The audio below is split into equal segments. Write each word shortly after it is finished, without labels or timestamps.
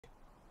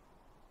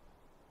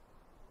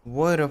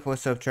What up,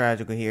 what's up,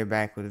 Tragical here,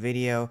 back with a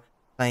video,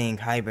 playing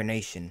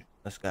Hibernation.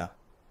 Let's go.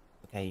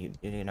 Okay,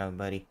 you know,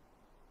 buddy.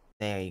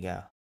 There you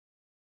go.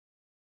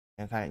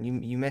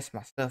 And you messed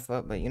my stuff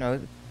up, but you know,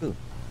 it's cool.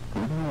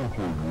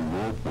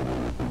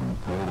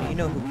 You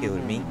know who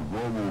killed me?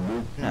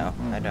 No,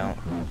 I don't.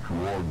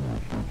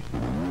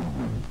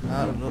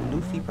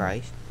 Lucy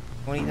Price.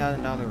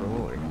 $20,000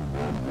 reward.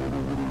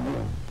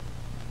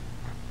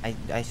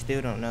 I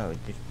still don't know.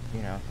 Just,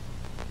 you know.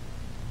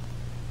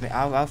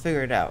 I'll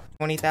figure it out.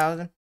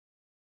 20,000?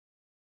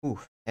 Ooh,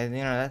 and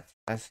you know,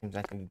 that seems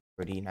like a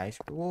pretty nice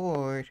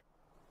reward.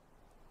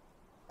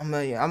 I'm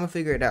gonna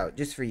figure it out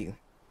just for you.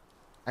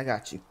 I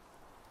got you.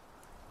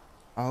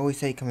 I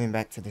always hate coming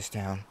back to this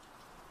town.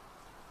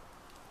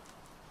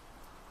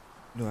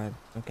 Do I?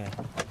 Okay.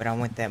 But I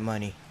want that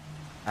money.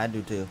 I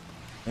do too.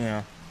 You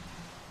know,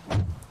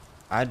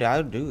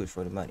 I'll do it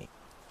for the money.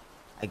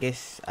 I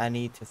guess I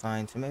need to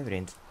find some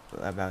evidence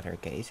about her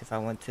case if I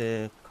want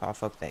to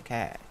cough up that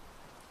cash.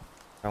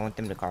 If I want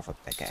them to cough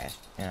up that cash,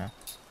 you know.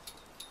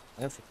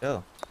 Well, for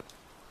sure.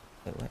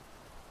 Wait, what?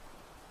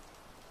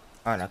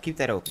 Alright, now keep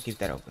that open. Keep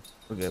that open.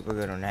 We're good. We're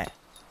good on that.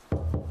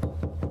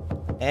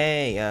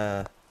 Hey,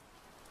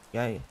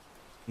 yeah,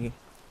 you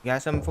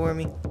got something for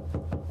me?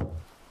 Got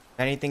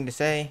anything to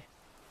say?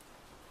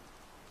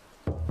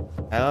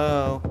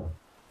 Hello?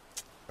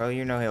 Bro,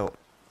 you're no help.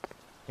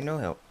 You're no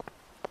help.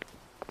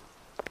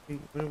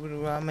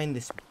 I'm in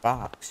this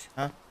box,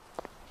 huh?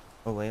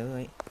 Oh,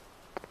 wait.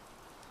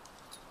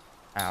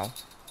 Ow.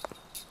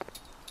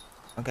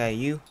 Okay,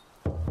 you.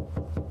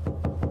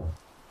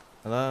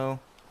 Hello?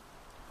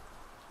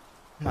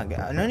 Oh my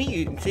god. None of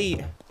you,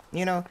 see,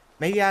 you know,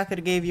 maybe I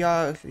could've gave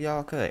y'all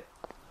a cut.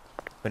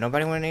 But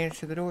nobody wanted to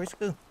answer the door. It's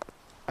cool.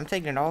 I'm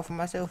taking it all for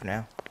myself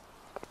now.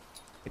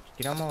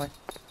 Get on my way.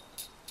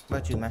 What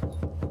about you, man?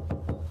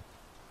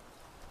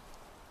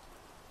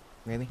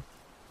 Really?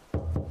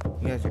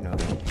 You guys are no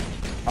good.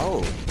 Oh.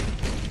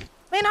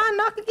 Man, I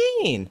knock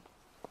again.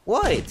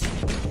 What?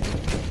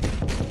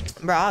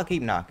 Bro, I'll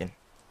keep knocking.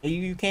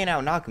 You can't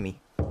out knock me.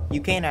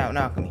 You can't out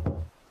knock me.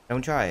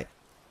 Don't try it.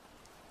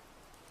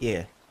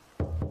 Yeah.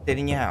 Sit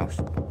in your house.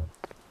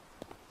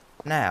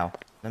 Now.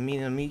 Let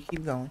me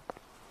keep going.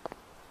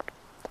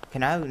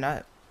 Can I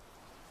not?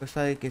 Looks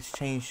like it's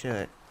chained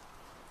shut.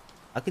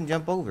 I can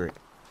jump over it.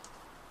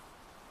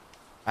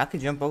 I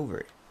could jump over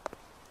it.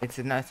 It's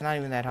not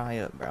even that high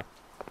up, bro.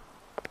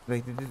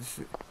 Like, it's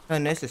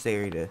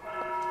unnecessary to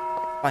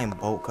find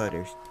bolt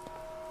cutters.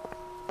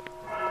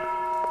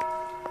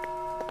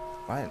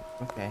 What?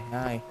 Okay,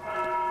 hi.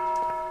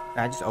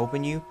 Can I just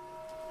open you?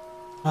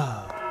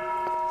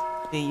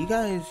 See, you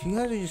guys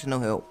are just no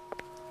help.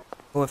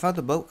 Oh, I found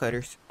the bolt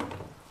cutters.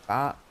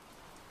 Stop.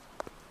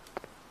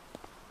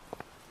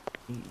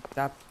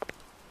 Stop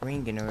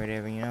ringing or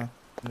whatever, you know?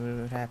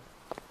 What happened?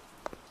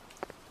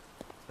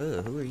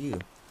 Who are you?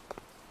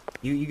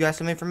 You got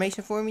some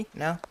information for me?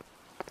 No?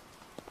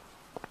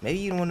 Maybe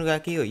you're the one who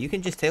got killed. You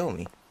can just tell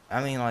me.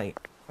 I mean, like,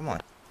 come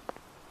on.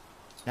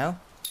 No?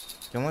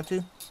 Don't want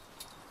to?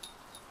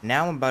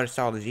 Now I'm about as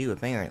solid as you,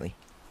 apparently.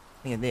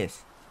 Look at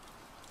this.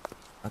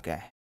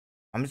 Okay.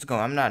 I'm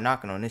not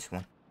knocking on this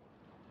one.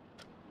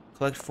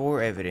 Collect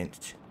 4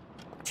 evidence.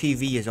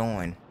 TV is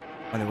on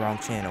the wrong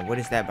channel. What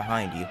is that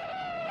behind you?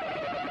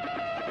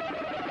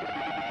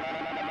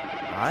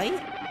 Hi?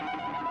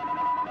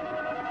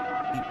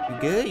 You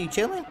good? You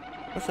chilling?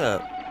 What's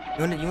up?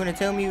 You wanna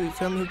tell me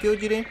who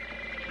killed you then?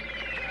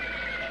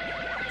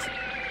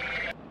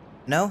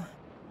 No?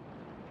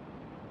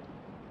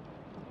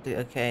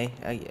 Okay,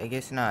 I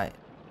guess not.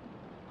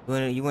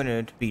 You want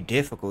it to be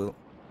difficult?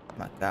 Oh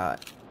my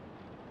god.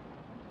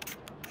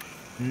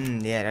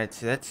 Yeah,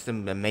 that's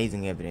some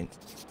amazing evidence.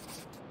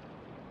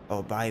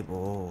 Oh,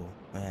 Bible.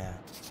 Oh, yeah.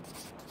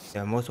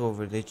 There are multiple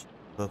religious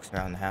books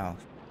around the house.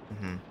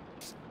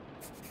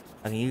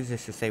 I can use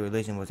this to say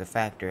religion was a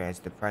factor as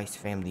the Price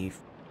family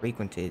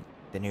frequented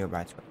the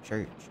nearby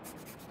church.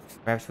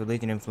 Perhaps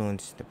religion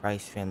influenced the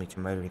Price family to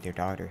murder their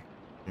daughter.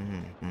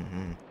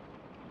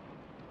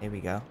 There we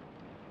go.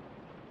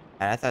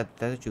 I thought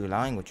you were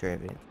lying with your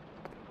evidence.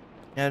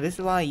 No, this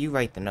is why you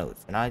write the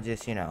notes, and I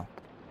just, you know,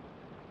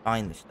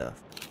 find the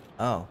stuff.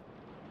 Oh.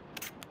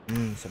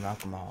 Some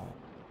alcohol.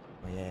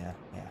 Oh, yeah.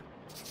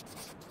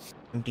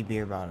 Empty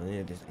beer bottle.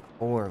 Yeah, there's like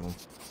 4 of them.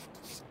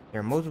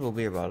 There are multiple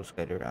beer bottles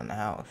scattered around the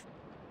house.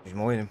 There's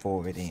more than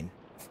 4 within.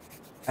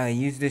 I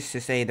use this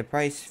to say the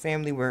Price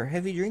family were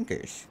heavy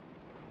drinkers.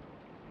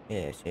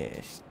 Yes.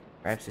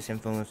 Perhaps this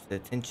influenced the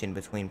tension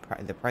between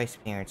the Price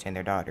parents and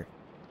their daughter.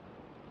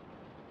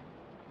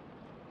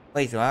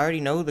 Wait, so I already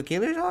know who the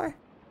killers are?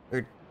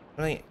 Or,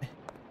 wait,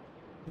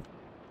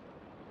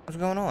 what's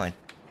going on?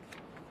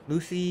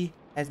 Lucy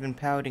has been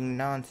spouting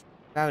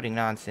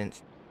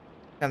nonsense.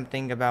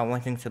 Something about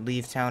wanting to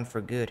leave town for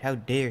good. How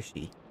dare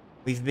she?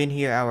 We've been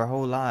here our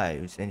whole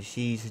lives, and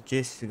she's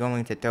just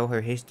going to throw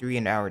her history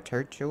and our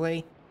church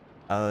away?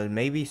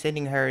 Maybe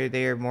sending her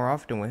there more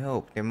often will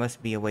help. There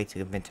must be a way to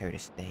convince her to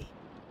stay.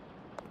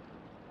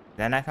 Does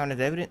that not count as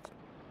evidence?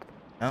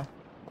 No?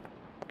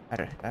 I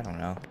don't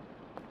know.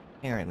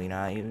 Apparently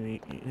not.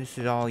 This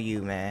is all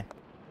you, man.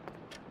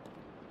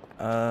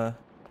 Is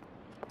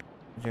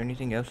there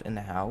anything else in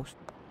the house?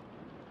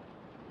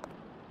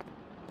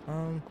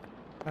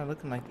 Not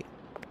looking like it.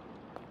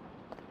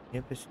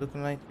 Yep, it's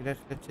looking like that's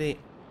it.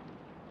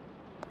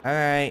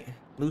 Alright,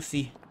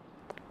 Lucy,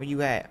 where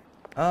you at?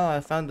 Oh, I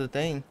found the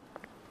thing.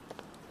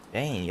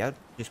 Dang, y'all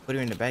just put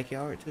her in the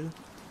backyard too?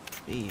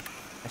 Jeez,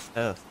 that's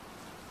tough.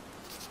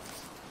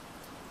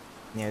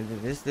 Yeah,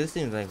 this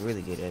seems like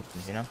really good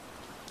evidence, you know?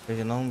 There's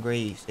a lone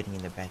grave sitting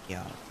in the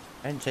backyard.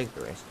 I didn't check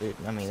the rest.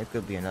 I mean, there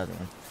could be another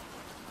one.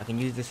 I can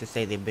use this to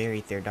say they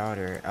buried their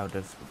daughter out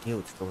of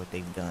guilt for what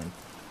they've done.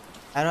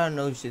 I don't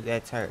know if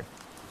that's her.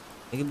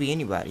 It could be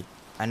anybody.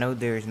 I know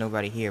there is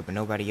nobody here, but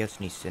nobody else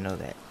needs to know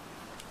that.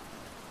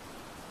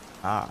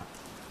 Ah,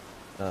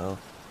 so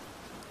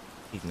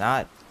she's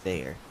not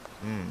there.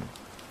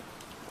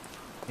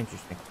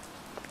 Interesting.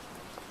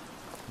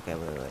 Okay,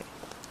 wait.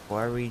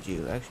 Before I read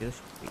you, actually,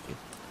 let's read you.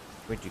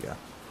 Where'd you go?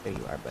 There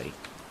you are, buddy.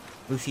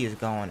 Lucy is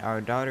gone.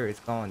 Our daughter is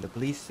gone. The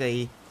police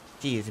say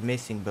she is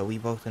missing, but we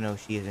both know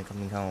she isn't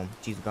coming home.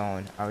 She's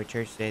gone. Our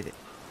church said that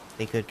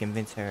they could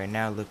convince her, and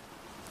now look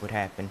what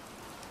happened.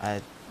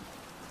 I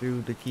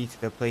threw the key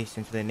to the place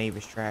into the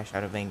neighbor's trash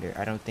out of anger.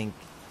 I don't think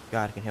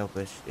God can help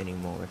us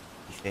anymore.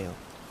 He failed.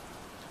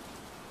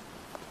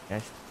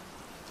 Yes.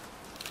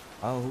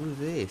 Oh, who's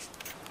this?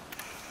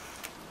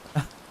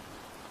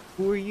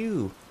 Who are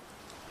you?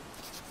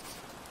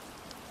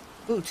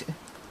 Who? This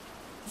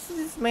is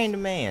this man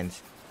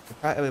demands.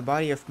 The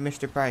body of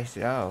Mr. Price.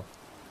 Oh,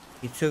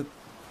 he took.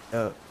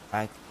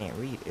 I can't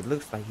read. It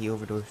looks like he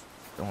overdosed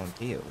on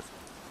pills.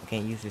 I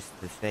can't use this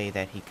to say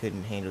that he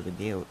couldn't handle the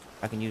guilt.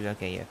 I can use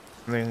okay, yeah.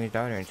 Murdered his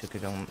daughter and took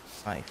his own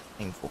life.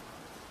 Painful.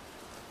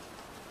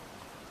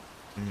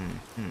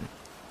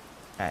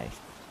 Nice.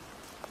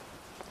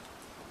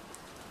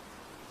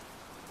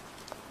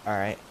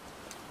 Alright.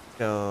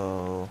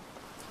 So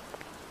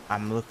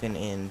I'm looking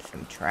in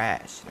some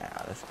trash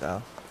now. Let's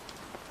go.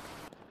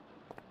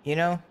 You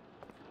know,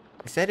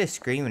 instead of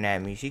screaming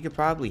at me, she could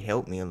probably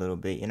help me a little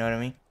bit. You know what I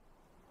mean?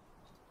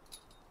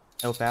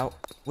 Help out.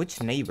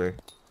 Which neighbor?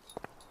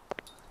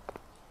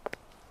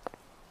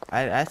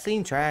 I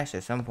seen trash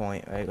at some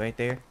point, right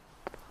there.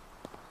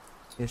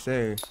 Yes,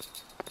 sir.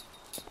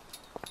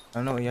 I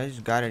don't know. Y'all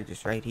just got it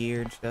just right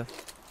here and stuff.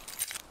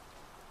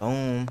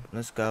 Boom.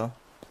 Let's go.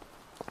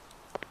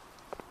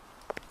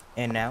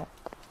 And now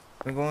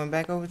we're going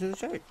back over to the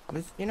church.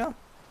 Let's, you know,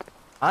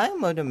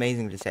 I'm an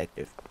amazing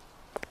detective.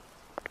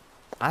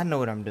 I know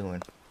what I'm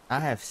doing.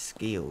 I have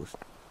skills.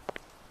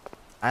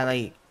 I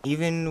like,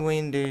 even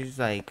when there's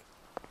like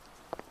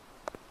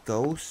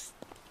ghosts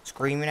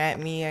screaming at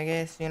me, I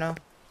guess, you know,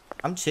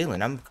 I'm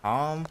chilling. I'm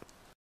calm.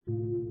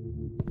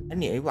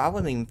 I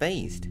wasn't even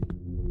phased.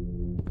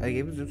 Like,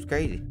 it was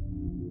crazy.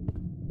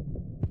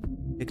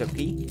 Pick up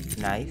key.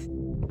 Nice.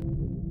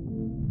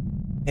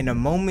 In a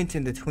moment,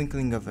 in the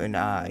twinkling of an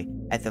eye,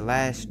 at the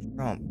last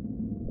trump,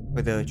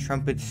 for the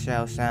trumpets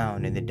shall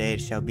sound, and the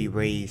dead shall be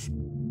raised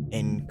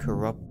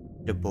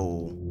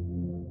incorruptible,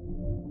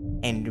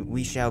 and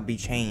we shall be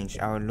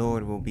changed. Our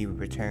Lord will be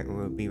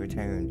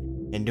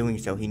returned. In doing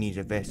so, he needs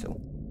a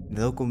vessel.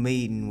 The local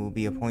maiden will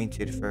be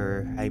appointed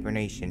for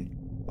hibernation,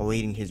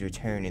 awaiting his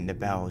return in the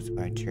bowels of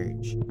our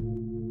church.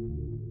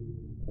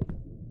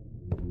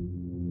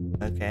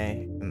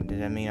 Okay, does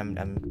that mean I'm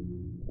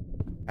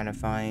trying to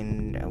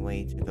find a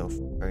way to go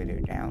further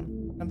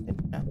down? Something?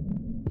 No.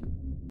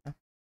 What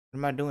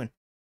am I doing?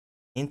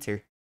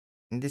 Enter.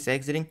 Isn't this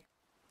exiting?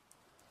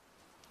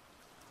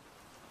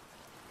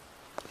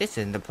 This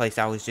isn't the place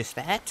I was just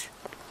at.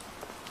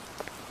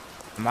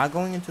 Am I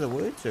going into the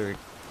woods, or?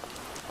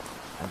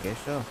 I guess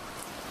so.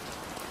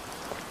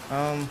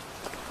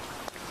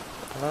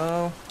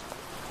 Hello?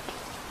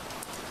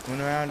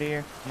 Going around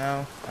here?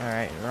 No?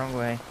 Alright, wrong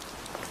way.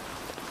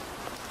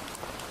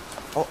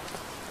 Oh.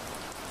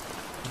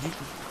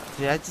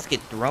 Did I just get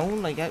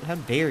thrown? Like, how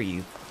dare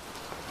you?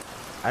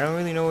 I don't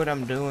really know what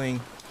I'm doing.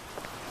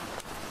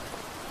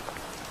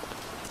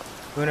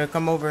 You wanna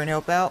come over and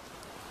help out?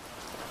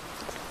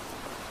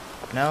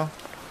 No?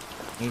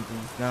 He's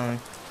going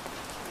to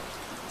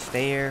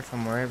stare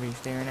from wherever he's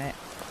staring at.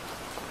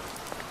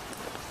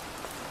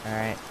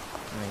 Alright.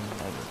 I mean,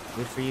 like,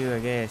 good for you, I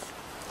guess.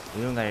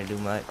 You don't gotta do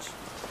much. Just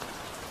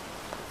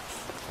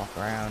walk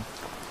around.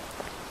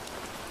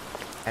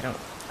 I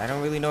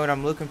don't really know what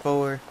I'm looking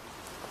for.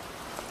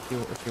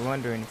 If you're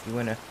wondering, if you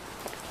wanna,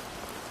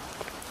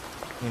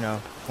 you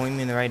know, point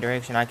me in the right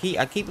direction. I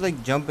keep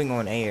like jumping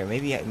on air.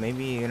 Maybe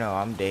you know,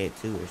 I'm dead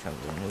too or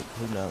something.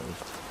 Who knows?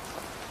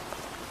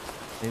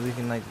 Maybe we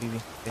can like be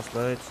best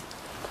buds.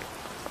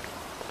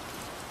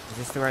 Is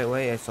this the right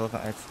way? It's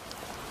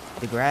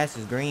the grass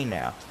is green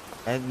now.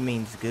 That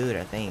means good,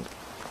 I think.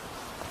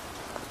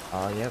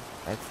 Oh, yep.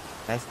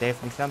 That's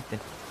definitely something.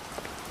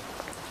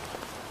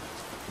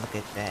 Look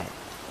at that.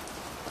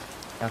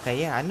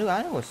 Okay, yeah, I knew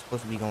I was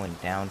supposed to be going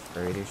down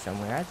further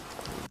somewhere. I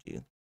told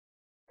you.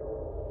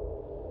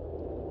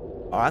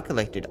 Oh, I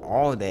collected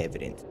all the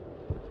evidence.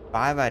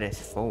 5 out of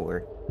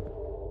 4.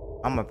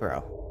 I'm a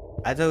pro.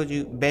 I told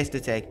you, best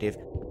detective.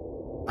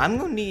 I'm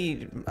gonna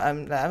need.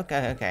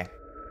 Okay.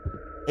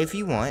 If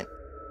you want,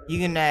 you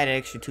can add an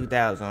extra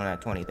 2,000 on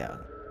that 20,000.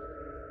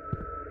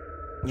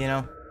 You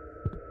know,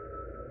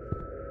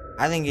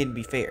 I think it'd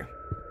be fair.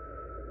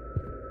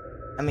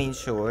 I mean,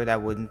 sure,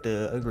 that wasn't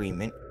the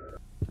agreement,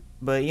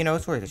 but you know,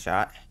 it's worth a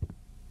shot.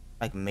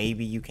 Like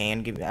maybe you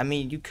can give. I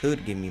mean, you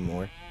could give me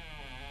more.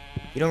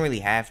 You don't really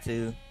have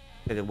to,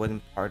 because it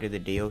wasn't part of the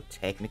deal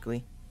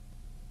technically.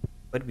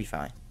 But it'd be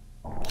fine.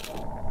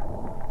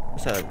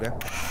 What's up, girl?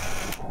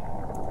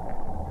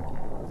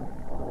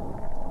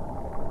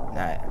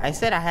 Nah, I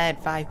said I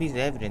had 5 pieces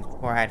of evidence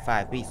before I had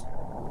 5 pieces.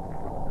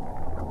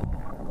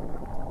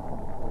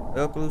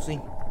 Up, Lucy.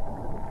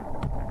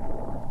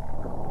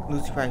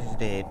 Lucy Price is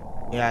dead.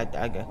 Yeah,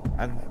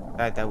 I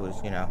thought that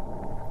was, you know.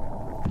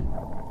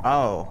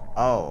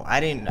 Oh, I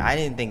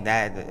didn't think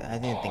that. I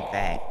didn't think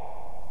that.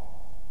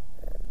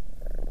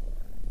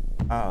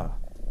 Oh,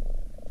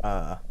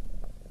 uh,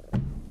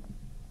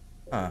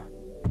 huh.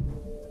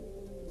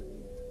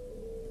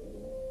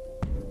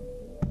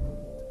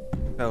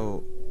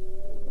 So,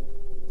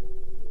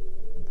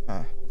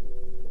 huh.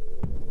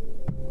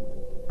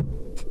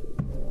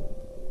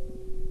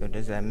 So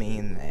does that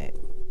mean that?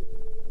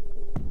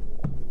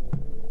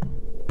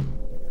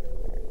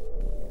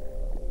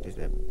 Is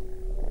that?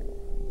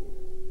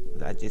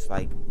 Was I just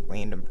like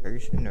random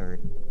person or?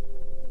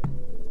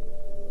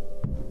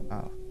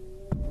 Oh.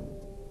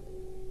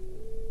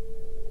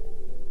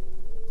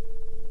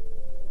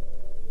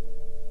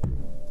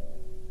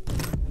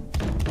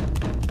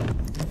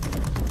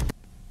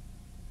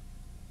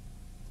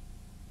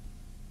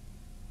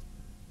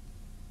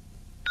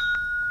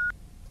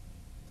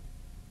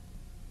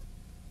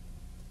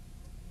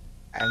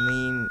 I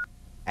mean,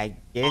 I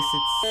guess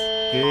it's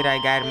good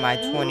I got my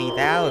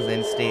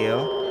 20,000 still.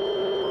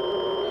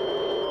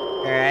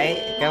 Alright,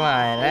 come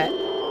on,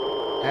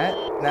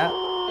 no.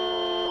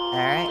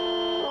 Alright.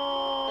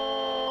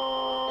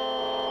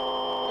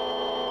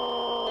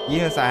 You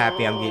know, so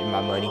happy I'm getting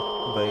my money,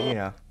 but you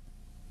know,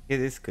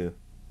 it's cool.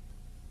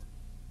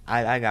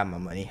 I got my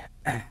money.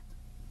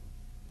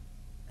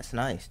 That's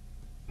nice.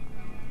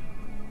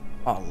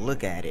 Oh,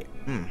 look at it.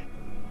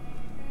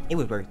 It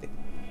was worth it.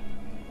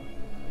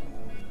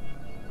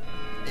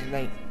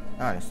 Like,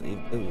 honestly,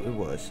 it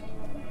was.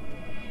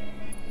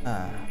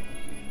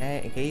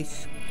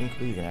 Case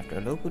conclusion. After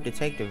a local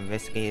detective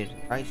investigated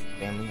the Price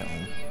family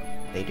home,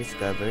 they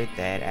discovered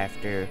that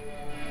after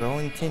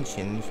growing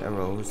tensions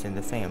arose in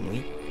the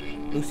family,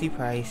 Lucy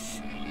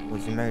Price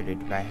was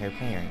murdered by her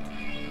parents.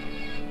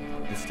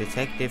 This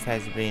detective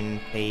has been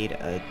paid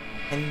a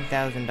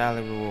 $10,000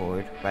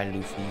 reward by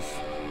Lucy's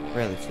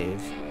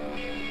relatives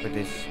for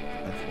this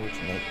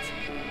unfortunate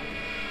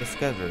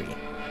discovery.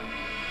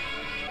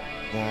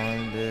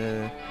 On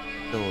the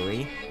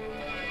story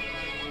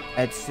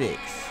at 6.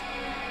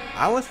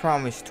 I was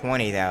promised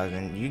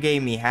 20,000. You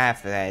gave me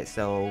half of that,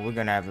 so we're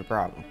gonna have a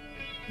problem.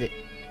 Okay,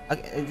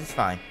 it's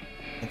fine.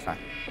 It's fine.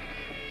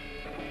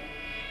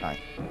 Fine.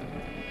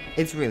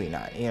 It's really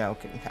not. You know,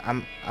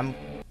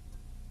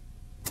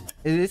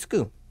 it's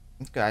cool.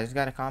 It's good. I just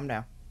gotta calm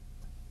down.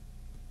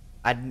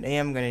 I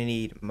am gonna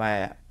need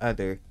my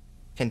other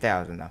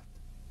 10,000 though.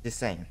 Just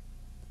saying.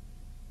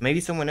 Maybe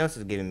someone else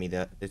is giving me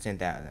the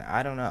 10,000.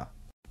 I don't know.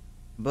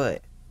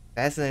 But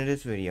that's the end of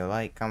this video.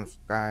 Like, comment,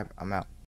 subscribe. I'm out.